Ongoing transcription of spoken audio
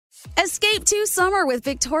Escape to summer with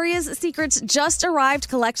Victoria's Secret's just arrived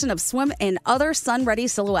collection of swim and other sun-ready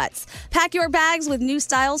silhouettes. Pack your bags with new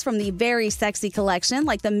styles from the Very Sexy collection,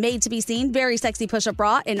 like the made-to-be-seen Very Sexy push-up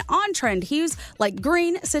bra in on-trend hues like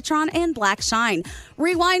green, citron, and black shine.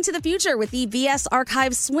 Rewind to the future with the VS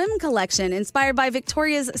Archive swim collection, inspired by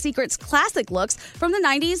Victoria's Secret's classic looks from the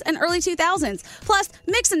 90s and early 2000s. Plus,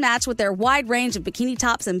 mix and match with their wide range of bikini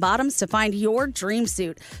tops and bottoms to find your dream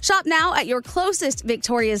suit. Shop now at your closest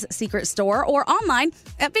Victoria's Secret store or online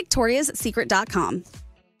at victoriassecret.com.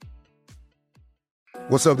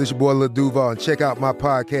 What's up? This your boy Lil Duval, and check out my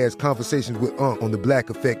podcast, Conversations with Unc, on the Black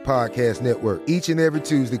Effect Podcast Network. Each and every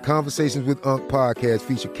Tuesday, Conversations with Unc podcast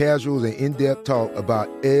feature casuals and in-depth talk about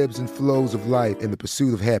ebbs and flows of life and the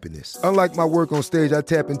pursuit of happiness. Unlike my work on stage, I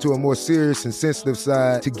tap into a more serious and sensitive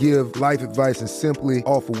side to give life advice and simply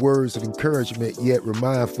offer words of encouragement, yet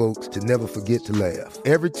remind folks to never forget to laugh.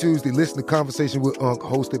 Every Tuesday, listen to Conversation with Unc,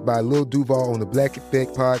 hosted by Lil Duval on the Black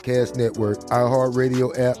Effect Podcast Network,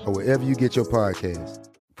 iHeartRadio app, or wherever you get your podcasts.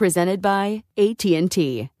 Presented by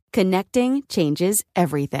AT&T. Connecting changes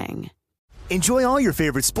everything. Enjoy all your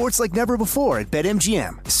favorite sports like never before at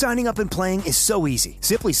BetMGM. Signing up and playing is so easy.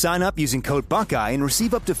 Simply sign up using code Buckeye and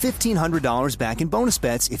receive up to $1,500 back in bonus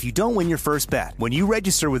bets if you don't win your first bet. When you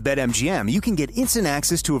register with BetMGM, you can get instant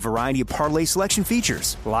access to a variety of parlay selection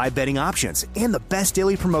features, live betting options, and the best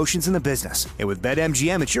daily promotions in the business. And with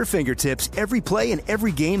BetMGM at your fingertips, every play and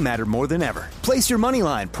every game matter more than ever. Place your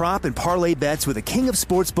moneyline, prop, and parlay bets with the king of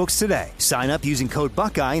sportsbooks today. Sign up using code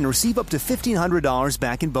Buckeye and receive up to $1,500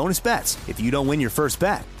 back in bonus bets if you don't win your first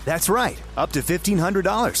bet. That's right, up to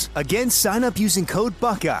 $1,500. Again, sign up using code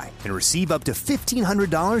Buckeye and receive up to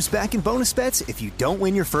 $1,500 back in bonus bets if you don't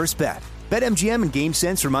win your first bet. BetMGM and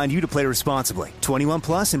GameSense remind you to play responsibly. 21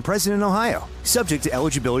 plus and present in Ohio. Subject to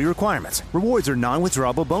eligibility requirements. Rewards are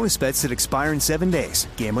non-withdrawable bonus bets that expire in 7 days.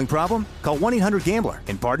 Gambling problem? Call 1-800-GAMBLER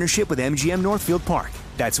in partnership with MGM Northfield Park.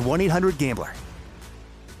 That's 1-800-GAMBLER.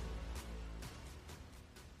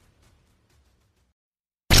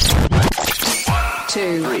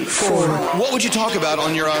 2, 3, 4. What would you talk about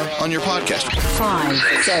on your podcast?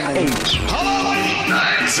 5, 7, 8. Hello,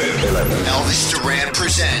 9, 10, 11. Elvis Duran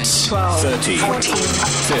presents 12, 13, 14,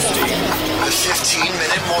 15. The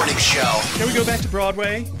 15-minute morning show. Can we go back to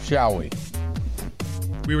Broadway? Shall we?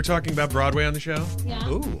 We were talking about Broadway on the show? Yeah.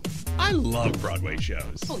 Ooh, I love Broadway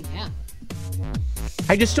shows. Oh, yeah.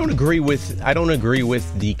 I just don't agree with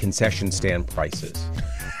the concession stand prices.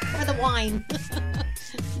 Or the wine.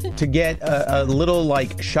 To get a little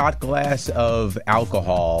like shot glass of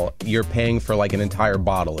alcohol, you're paying for like an entire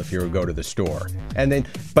bottle if you go to the store. And then,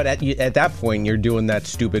 but at that point, you're doing that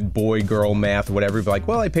stupid boy-girl math, whatever. You're like,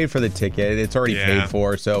 well, I paid for the ticket; it's already paid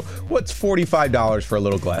for. So what's $45 for a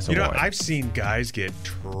little glass of wine? I've seen guys get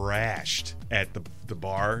trashed at the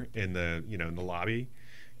bar in the in the lobby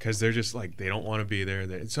because they're just like they don't want to be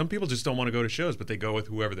there. Some people just don't want to go to shows, but they go with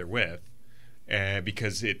whoever they're with.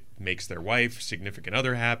 Because it makes their wife, significant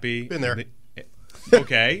other happy. Been there.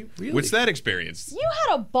 Okay. Really? What's that experience? You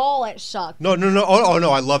had a ball at Shuck. No. Oh,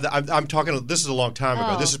 no, I love that. I'm talking, this is a long time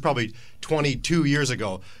ago. Oh. This is probably 22 years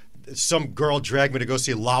ago. Some girl dragged me to go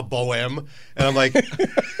see La Boheme, and I'm like,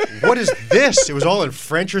 what is this? It was all in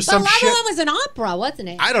French or some shit. But La Boheme was an opera, wasn't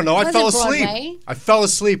it? I don't know. I fell asleep. Broadway. I fell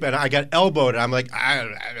asleep, and I got elbowed, and I'm like,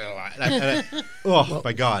 oh,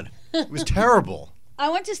 my God. It was terrible. I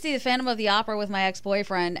went to see the Phantom of the Opera with my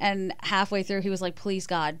ex-boyfriend, and halfway through he was like, please,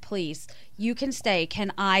 God, please, you can stay.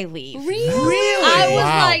 Can I leave? Really? I was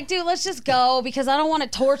like, dude, let's just go because I don't want to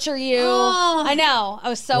torture you. Oh. I know. I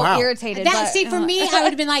was so irritated. See, for me, I would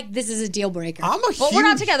have been like, this is a deal breaker. Well, we're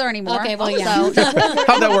not together anymore. Okay, well, yeah.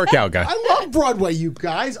 How'd that work out, guys? I love Broadway, you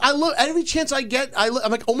guys. I love every chance I get. I'm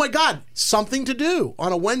like, oh my God, something to do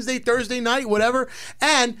on a Wednesday, Thursday night, whatever.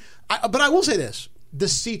 But I will say this. The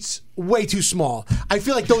seats way too small. I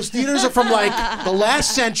feel like those theaters are from like the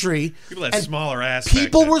last century. People had smaller ass.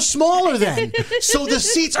 People were smaller then. So the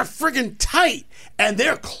seats are friggin' tight and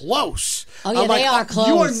they're close. Oh yeah, they are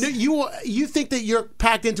close. You think that you're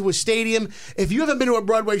packed into a stadium. If you haven't been to a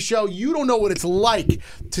Broadway show, you don't know what it's like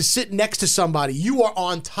to sit next to somebody. You are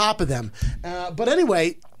on top of them. But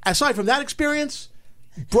anyway, aside from that experience,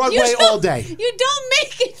 Broadway all day. You don't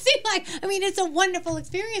make it seem like, it's a wonderful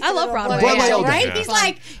experience. I love Broadway. All day. Right? Yeah. He's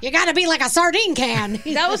like, you got to be like a sardine can.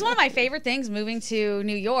 That was one of my favorite things moving to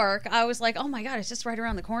New York. I was like, oh my God, it's just right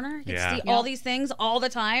around the corner. You get to see all these things all the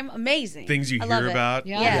time. Amazing. Things you hear about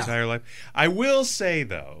your entire life. I will say,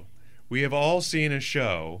 though, we have all seen a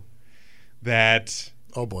show that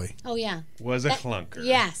oh boy. Oh, yeah. was a clunker.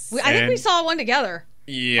 Yes. I think we saw one together.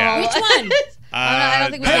 Yeah. Which one? I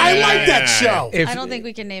don't think we Hey, can I name like it. that show. I don't think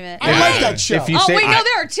we can name it. I like that show. If you Oh say, wait, no,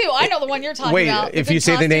 there are two. I know the one you're talking wait, about. if The you big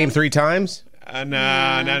say the name costume. 3 times,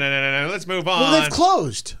 No. Let's move on. Well, they've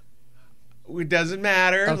closed. It doesn't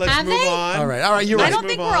matter. Let's Have move they? on. All right. You're right. I don't move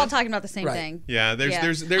think on. we're all talking about the same Right. thing. Yeah, there's Yeah.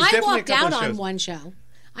 there's I definitely a walked couple out of shows. on one show.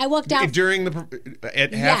 I walked out During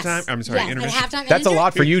at Yes. halftime. I'm sorry, yes, intermission. at halftime. that's a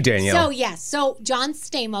lot for you, Danielle. So yes, so John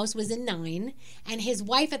Stamos was in 9, and his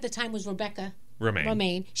wife at the time was Rebecca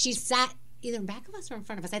Romaine. She sat either in back of us or in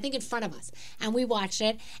front of us. I think in front of us, and we watched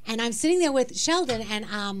it. And I'm sitting there with Sheldon, and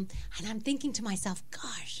I'm thinking to myself,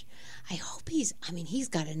 gosh. I hope he's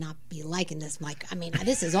got to not be liking this, Mike. I mean,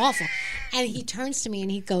 this is awful. And he turns to me and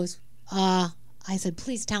he goes, I said,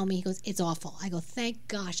 please tell me. He goes, it's awful. I go, thank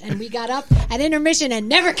gosh. And we got up at intermission and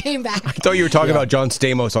never came back. I thought you were talking about John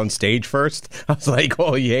Stamos on stage first. I was like,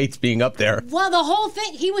 oh, he hates being up there. Well, the whole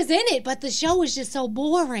thing, he was in it, but the show was just so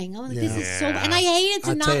boring. I'm like, this is so, and I hated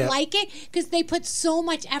to not like it because they put so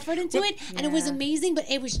much effort into it, and it was amazing, but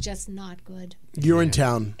it was just not good. You're in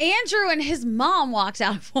town. Andrew and his mom walked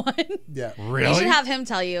out of one. Yeah. Really? You should have him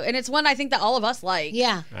tell you, and it's one I think that all of us like.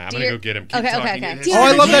 Yeah. I'm gonna go get him. Keep Okay. talking.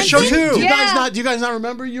 I love that show too. Do you guys not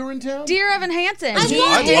remember you were in town? Dear Evan Hansen. I loved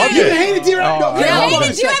You it. hated Dear Evan. You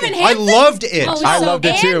hated Dear Evan I Hansen? loved it. Oh, I so loved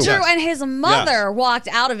it too. Andrew and his mother walked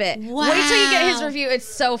out of it. Wow. Wait till you get his review. It's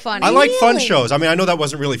so funny. I like fun Really? shows. I mean, I know that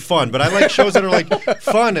wasn't really fun, but I like shows that are like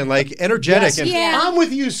fun and like energetic. And I'm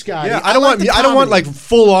with you, Scotty. yeah, I don't want comedy. like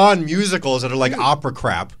full on musicals that are like opera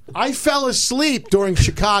crap. I fell asleep during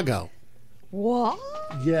Chicago. What?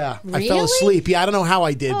 Yeah, I Really? fell asleep. Yeah, I don't know how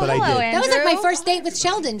I did, but I hello, did. Andrew. That was like my first date with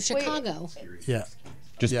Sheldon, Chicago. Yeah.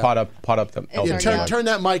 Just Yeah. pot up the Yeah, elbow. turn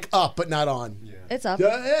that mic up, but not on. It's up.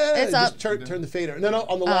 It's up. Just turn the fader. No,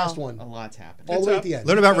 on the last one. A lot's happened. All the way at the end.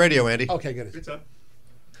 Learn about radio, Andy. Okay, good. It's up.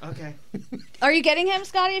 Okay. Are you getting him,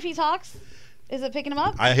 Scotty, if he talks? Is it picking him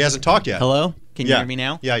up? He hasn't talked yet. Hello? Can you Yeah. hear me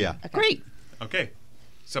now? Yeah. Great. Okay.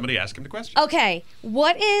 Somebody ask him the question. Okay.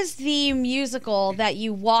 What is the musical that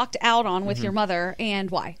you walked out on with your mother, and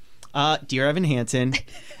why? Dear Evan Hansen,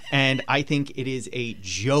 and I think it is a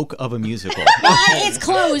joke of a musical. It's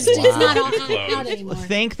closed. It's not out anymore.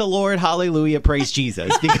 Thank the Lord, hallelujah, praise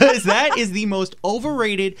Jesus, because that is the most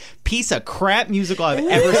overrated piece of crap musical I've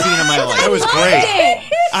ever seen in my life. That was great.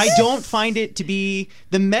 I don't find it to be,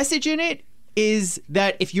 the message in it is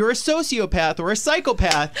that if you're a sociopath or a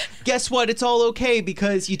psychopath, guess what? It's all okay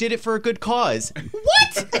because you did it for a good cause.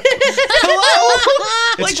 What?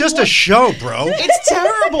 Hello? It's just a show, bro. It's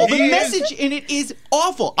terrible. The message in it is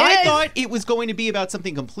awful. I thought it was going to be about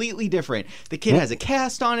something completely different. The kid has a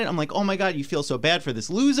cast on it. I'm like, oh my God, you feel so bad for this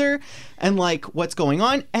loser. And like, what's going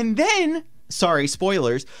on? And then, sorry,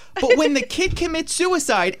 spoilers, but when the kid commits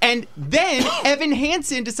suicide and then Evan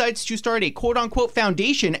Hansen decides to start a quote-unquote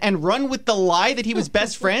foundation and run with the lie that he was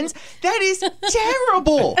best friends, that is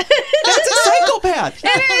terrible. That's a psychopath.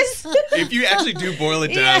 It is. If you actually do boil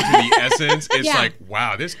it down to the essence, it's Yeah. like,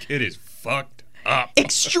 wow, this kid is fucked up.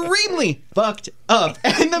 Extremely fucked up.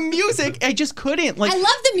 And the music, I just couldn't. Like, I love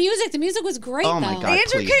the music. The music was great, Oh, my though. God.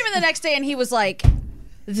 Andrew please. came in the next day and he was like,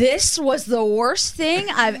 this was the worst thing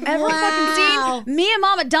I've ever fucking seen. Me and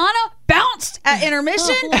Mama Donna bounced at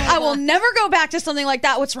intermission. I will never go back to something like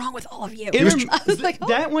that. What's wrong with all of you? I was like, oh.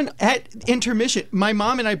 That one at intermission, my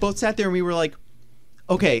mom and I both sat there and we were like,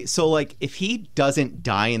 okay, so like if he doesn't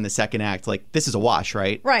die in the second act, like this is a wash,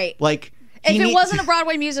 right? Right. Like If it wasn't a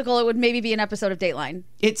Broadway musical, it would maybe be an episode of Dateline.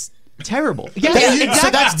 it's terrible. Yeah, So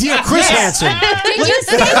that's Dear Chris Hansen. Did you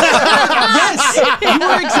see yes, you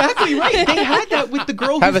were exactly right. They had that with the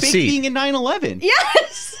girl Have who a faked seat. being in 9/11.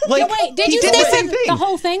 Yes. Like, Wait, did he you did stay the same for thing. the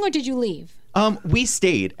whole thing, or did you leave? We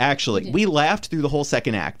stayed, actually. We laughed through the whole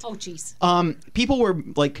second act. Oh, jeez. People were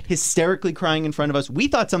like hysterically crying in front of us. We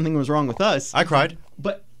thought something was wrong with us. I cried.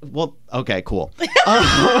 But well, okay, cool.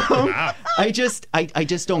 I just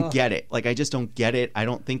don't get it. Like, I just don't get it. I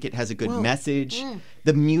don't think it has a good message.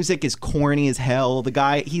 The music is corny as hell. The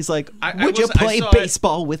guy, he's like, "Would you play saw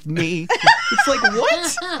baseball with me?" It's like,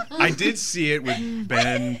 what? I did see it with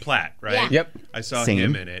Ben Platt, right? Yeah. Yep. I saw Same.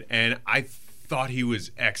 him in it, and I thought he was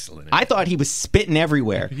excellent. I thought he was spitting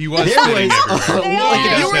everywhere. He was There spitting was everywhere. all He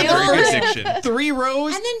does did. have very good diction. 3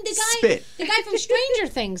 rows. And then spit. the guy from Stranger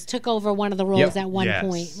Things took over one of the roles Yep. at one Yes.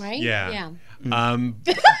 point, right? Yeah. Yeah.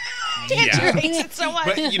 Yeah. hates it so much.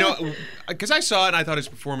 But, you know, because I saw it and I thought his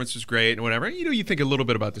performance was great and whatever, you know, you think a little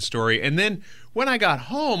bit about the story. And then when I got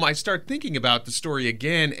home, I start thinking about the story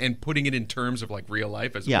again and putting it in terms of like real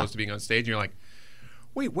life as Yeah. opposed to being on stage. And you're like,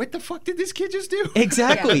 wait, what the fuck did this kid just do?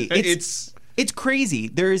 Exactly. It's It's crazy.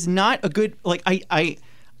 There is not a good, like,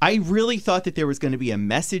 I really thought that there was going to be a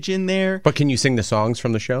message in there. But can you sing the songs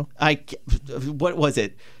from the show? What was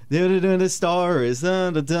it? The star is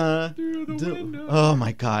oh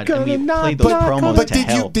my God! And we played those promos But to did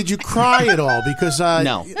hell. you did you cry at all? Because No.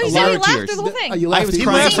 No, you said you laughed through the whole thing. You laughed. I was He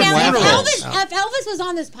crying laughed from at laughter. funerals. If Elvis was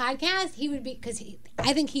on this podcast, he would be, because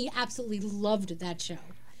I think he absolutely loved that show.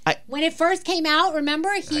 When it first came out, remember,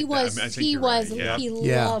 I think he you're right,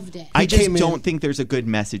 yeah. loved it. I just don't think there's a good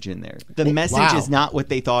message in there. The message is not what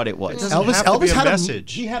they thought it was. Elvis had a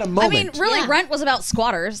message. He had a moment. I mean, really, Rent was about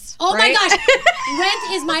squatters. Oh right? my gosh,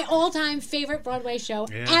 Rent is my all-time favorite Broadway show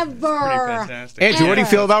ever. Pretty fantastic. Andrew, what do you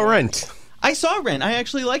feel about Rent? I saw Rent. I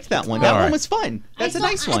actually liked that one. That one was fun. That's a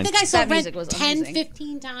nice one. I think I saw That Rent music was 10, amazing.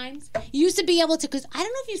 15 times. You used to be able to, because I don't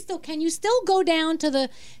know if you still can. You still go down to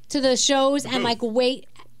the shows and like wait.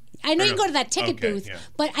 I know you go to that ticket booth,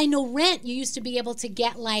 but I know Rent, you used to be able to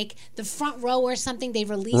get like the front row or something. They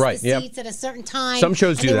released the seats at a certain time. Some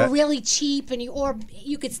shows do that. that. They were really cheap, and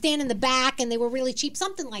you could stand in the back, and they were really cheap,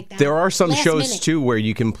 something like that. There are some Last shows minute. too where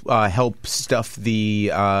you can help stuff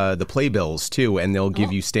the playbills too, and they'll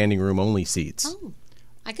give you standing room only seats. Oh.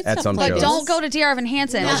 I could At stuff some But shows. don't go to Dear Evan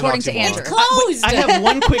Hansen, according to Andrew. It's closed. I have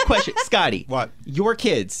one quick question. Scotty. What? Your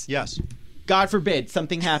kids. Yes. God forbid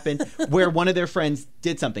something happened where one of their friends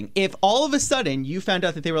did something. If all of a sudden you found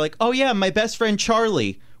out that they were like, oh yeah, my best friend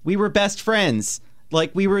Charlie, we were best friends.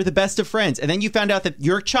 Like, we were the best of friends. And then you found out that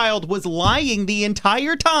your child was lying the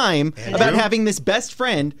entire time about having this best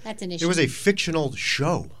friend. That's an issue. It was a fictional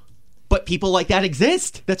show. But people like that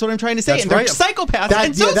exist. That's what I'm trying to say. That's and they're right. psychopaths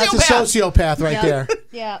and sociopaths. That's a sociopath right there.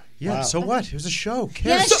 Yeah. Yeah. So what? It was a show.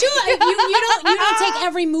 Yeah, that's true. You don't take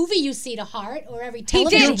every movie you see to heart or every He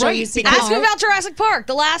television did. show you see to Ask heart. him about Jurassic Park,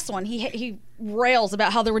 the last one. He rails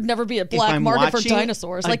about how there would never be a If black I'm market for watching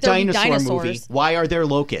dinosaurs. a Like there would be dinosaur dinosaurs. movie, why are there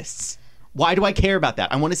locusts? Why do I care about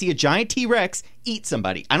that? I want to see a giant T-Rex eat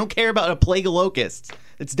somebody. I don't care about a plague of locusts.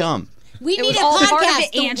 It's dumb. We It need was a all part of podcast,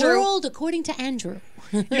 it, The Andrew. World According to Andrew.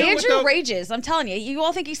 Andrew rages. I'm telling you. You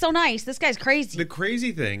all think he's so nice. This guy's crazy. The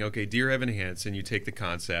crazy thing, okay, Dear Evan Hansen, you take the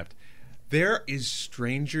concept. There is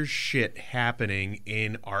stranger shit happening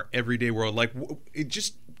in our everyday world. Like,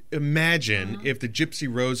 just imagine if the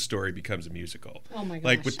Gypsy Rose story becomes a musical. Oh my gosh.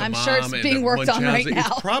 Like with the I'm mom sure it's and being the worked on right Munchausen. now.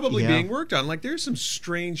 It's probably Yeah. being worked on. Like, there's some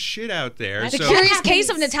strange shit out there. The So, Curious Case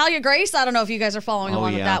of Natalia Grace. I don't know if you guys are following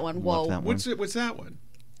along with that one. Love Whoa. that one. what's that one?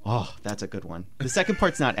 Oh, that's a good one. The second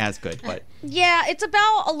part's not as good, but Yeah, it's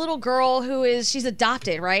about a little girl she's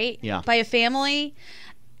adopted, right? Yeah. By a family.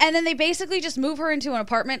 And then they basically just move her into an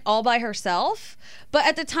apartment all by herself. But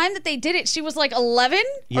at the time that they did it, she was like 11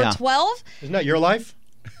 Yeah. or 12. Isn't that your life?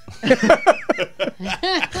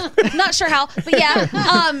 Not sure how, but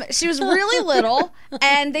yeah, she was really little,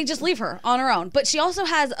 and they just leave her on her own. But she also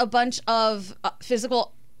has a bunch of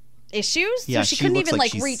physical issues, Yeah, so she she couldn't looks even like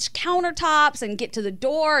like she's- reach countertops and get to the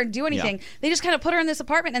door and do anything. Yeah. They just kind of put her in this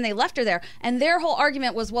apartment and they left her there. And their whole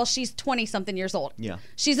argument was, well, she's 20 something years old. Yeah.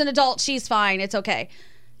 She's an adult. She's fine. It's okay.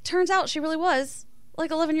 Turns out she really was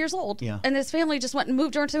like 11 years old. Yeah. And this family just went and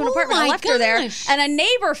moved her into an Oh apartment and my left her there. gosh. And a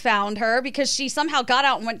neighbor found her because she somehow got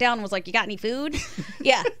out and went down and was like, you got any food?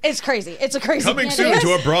 Yeah, it's crazy. It's a crazy Coming Yeah, soon it to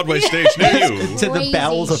is. a Broadway stage near you. to the Crazy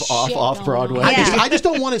bowels of shit off going Broadway. on. Yeah. I just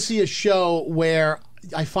don't want to see a show where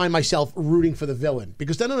I find myself rooting for the villain,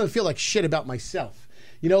 because then I'm going to feel like shit about myself.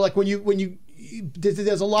 You know, like when you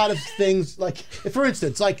there's a lot of things, like, for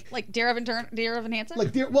instance, like Dear Evan Hansen?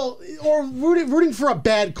 or rooting for a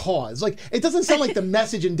bad cause. Like, it doesn't sound like the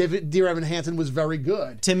message in Dear Evan Hansen was very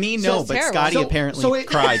good. To me, no, it's but terrible. Scotty apparently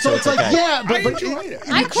cried, so it's like, okay. yeah, but enjoyed it.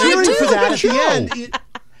 I cried cheering too. for that at Show. the end.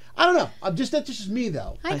 I don't know. That's just me,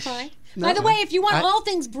 though. I cry. By the way, if you want all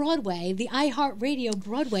things Broadway, the iHeartRadio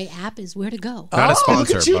Broadway app is where to go. Not a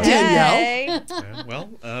sponsor. Look at you, but- Danielle. Hey. Yeah,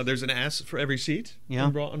 well, there's an ass for every seat Yeah.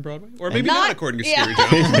 on Broadway. Or maybe Not- not, according to yeah.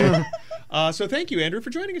 Scary Joe. So thank you, Andrew, for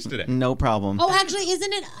joining us today. No problem. Oh, actually,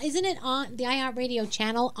 isn't it on the iHeartRadio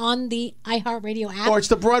channel on the iHeartRadio app? Or it's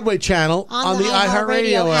the Broadway channel on the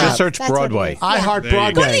iHeartRadio app. Just search That's what it Broadway. is. iHeart There you go. Go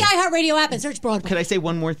to Broadway. the iHeartRadio app and search Broadway. Could I say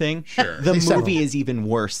one more thing? Sure. The Say movie several. is even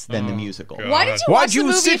worse than the musical. God. Why did you Why'd watch you the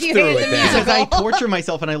movie sit if you through hated it the then? Because I musical? torture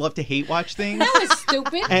myself and I love to hate watch things. That was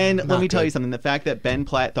stupid. And let me tell good. you something. The fact that Ben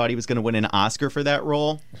Platt thought he was going to win an Oscar for that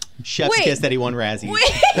role, chef's Wait. kiss that he won Razzie.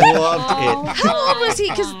 Wait. Loved it. How old was he?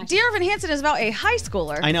 Because Dear Evan Hansen is about a high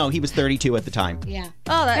schooler. I know, he was 32 at the time. Yeah.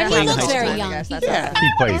 Oh, that But he that's looks high very school, I young. guess. He That's does. all right. He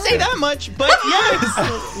I plays didn't say it. that much, but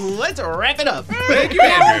yes. Let's wrap it up. Thank you,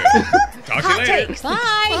 Andrew. Talk to you Hot later. takes.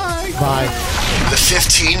 Bye. Bye. The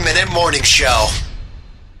 15-minute morning show.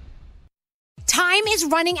 Time is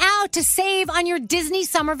running out to save on your Disney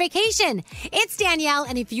summer vacation. It's Danielle,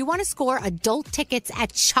 and if you want to score adult tickets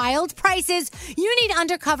at child prices, you need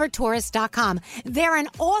UndercoverTourist.com. They're an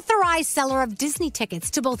authorized seller of Disney tickets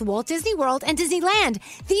to both Walt Disney World and Disneyland.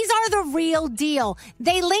 These are the real deal.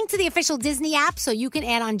 They link to the official Disney app so you can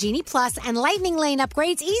add on Genie Plus and Lightning Lane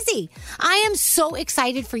upgrades easy. I am so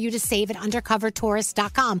excited for you to save at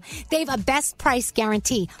UndercoverTourist.com. They have a best price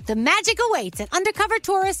guarantee. The magic awaits at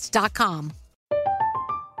UndercoverTourist.com.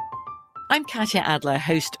 I'm Katya Adler,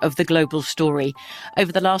 host of The Global Story.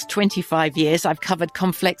 Over the last 25 years, I've covered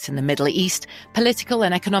conflicts in the Middle East, political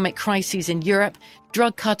and economic crises in Europe,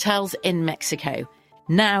 drug cartels in Mexico.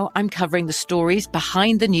 Now I'm covering the stories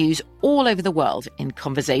behind the news all over the world in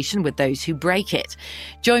conversation with those who break it.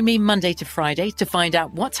 Join me Monday to Friday to find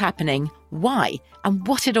out what's happening, why, and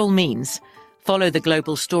what it all means. Follow The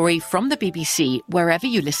Global Story from the BBC wherever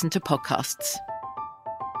you listen to podcasts.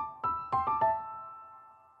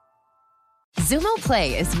 Zumo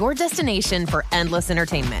Play is your destination for endless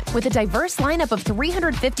entertainment. With a diverse lineup of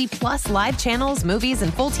 350 plus live channels, movies,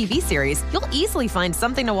 and full TV series, you'll easily find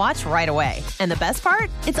something to watch right away. And the best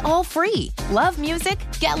part? It's all free. Love music?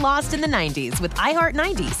 Get lost in the 90s with iHeart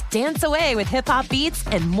 90s, dance away with hip-hop beats,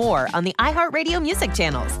 and more on the iHeartRadio music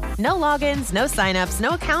channels. No logins, no signups,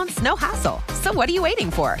 no accounts, no hassle. So what are you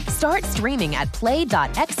waiting for? Start streaming at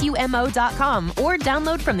play.xumo.com or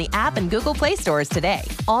download from the app and Google Play stores today.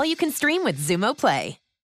 All you can stream with Zumo Play.